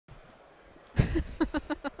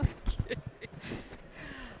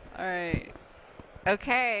All right.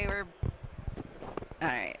 Okay, all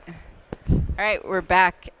right, we're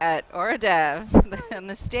back at Oredev on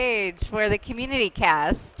the stage for the community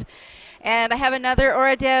cast. And I have another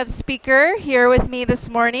Oredev speaker here with me this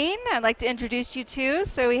morning. I'd like to introduce you to.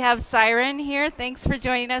 So we have Siren here. Thanks for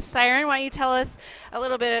joining us, Siren. Why don't you tell us a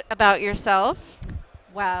little bit about yourself?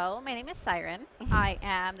 Well, my name is Siren. I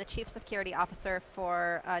am the Chief Security Officer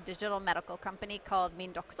for a digital medical company called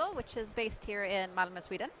Min Doktor, which is based here in Malmö,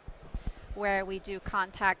 Sweden, where we do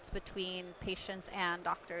contacts between patients and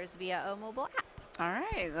doctors via a mobile app. All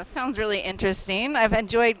right, that sounds really interesting. I've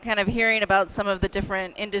enjoyed kind of hearing about some of the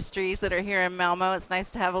different industries that are here in Malmo. It's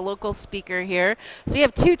nice to have a local speaker here. So you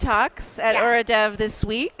have two talks at Oredev this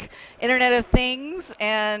week, Internet of Things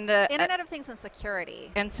and... Internet of Things and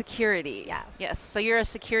Security. And security. Yes. Yes, so you're a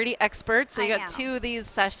security expert. So you I got am. two of these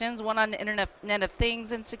sessions, one on Internet of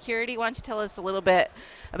Things and security. Why don't you tell us a little bit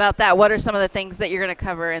about that? What are some of the things that you're going to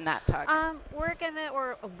cover in that talk?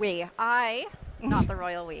 Not the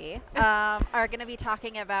royal we, are going to be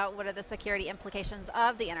talking about what are the security implications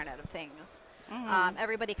of the Internet of Things.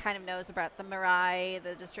 Everybody kind of knows about the Mirai,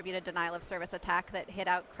 the distributed denial of service attack that hit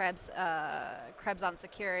out Krebs on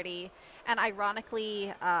security. And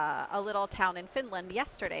ironically, a little town in Finland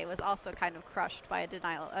yesterday was also kind of crushed by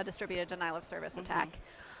a distributed denial of service attack.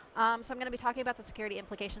 So I'm going to be talking about the security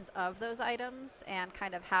implications of those items and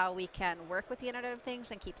kind of how we can work with the Internet of Things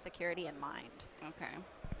and keep security in mind. Okay.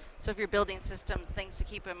 So if you're building systems, things to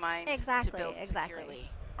keep in mind to build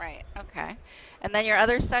securely. Right, okay. And then your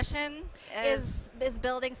other session is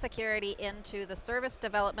building security into the service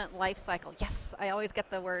development lifecycle. Yes, I always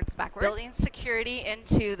get the words backwards. Building security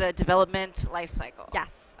into the development lifecycle.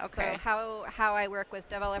 Yes. Okay. So how I work with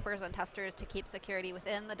developers and testers to keep security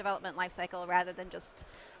within the development lifecycle rather than just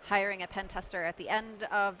hiring a pen tester at the end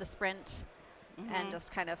of the sprint and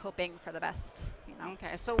just kind of hoping for the best.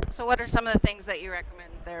 Okay, so what are some of the things that you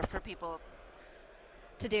recommend there for people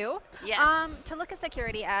to do? Yes. To look at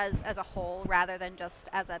security as a whole rather than just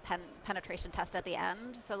as a penetration test at the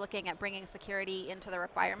end. So looking at bringing security into the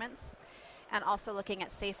requirements and also looking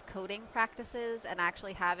at safe coding practices and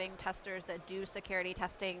actually having testers that do security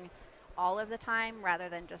testing all of the time rather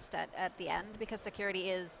than just at the end, because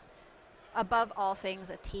security is above all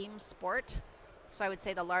things a team sport. So I would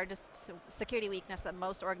say the largest security weakness that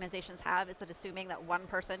most organizations have is that assuming that one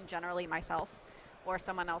person, generally myself, or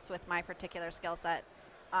someone else with my particular skill set,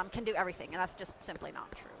 can do everything, and that's just simply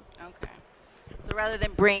not true. Okay. So rather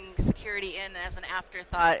than bring security in as an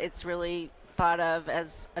afterthought, it's really thought of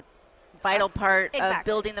as a vital part of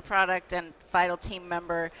building the product and vital team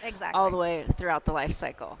member all the way throughout the life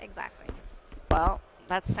cycle. Exactly. Well,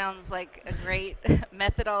 that sounds like a great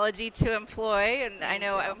methodology to employ, and I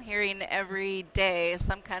know I'm hearing every day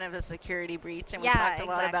some kind of a security breach, and we talked a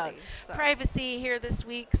lot about privacy here this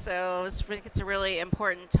week, so I think it's a really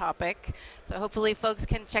important topic. So hopefully folks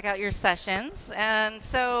can check out your sessions. And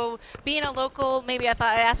so being a local, maybe I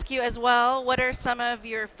thought I'd ask you as well, what are some of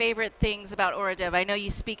your favorite things about Oredev? I know you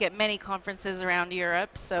speak at many conferences around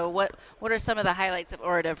Europe, so what are some of the highlights of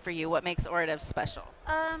Oredev for you? What makes Oredev special?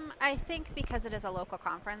 I think because it is a local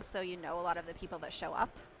conference, so you know a lot of the people that show up,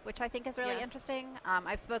 which I think is really interesting.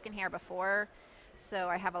 I've spoken here before, so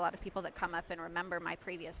I have a lot of people that come up and remember my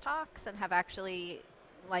previous talks and have actually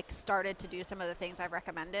started to do some of the things I've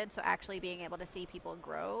recommended. So actually being able to see people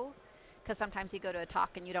grow, because sometimes you go to a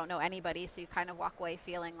talk and you don't know anybody, so you kind of walk away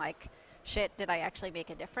feeling like, shit, did I actually make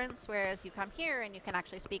a difference? Whereas you come here and you can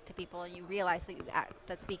actually speak to people and you realize that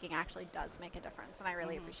that speaking actually does make a difference, and I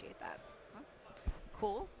really appreciate that.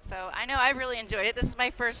 Cool. So I know I really enjoyed it. This is my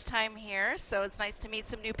first time here, so it's nice to meet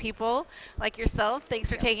some new people like yourself. Thanks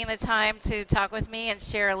for taking the time to talk with me and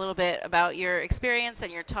share a little bit about your experience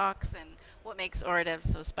and your talks and what makes Oredev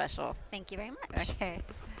so special. Thank you very much. Okay.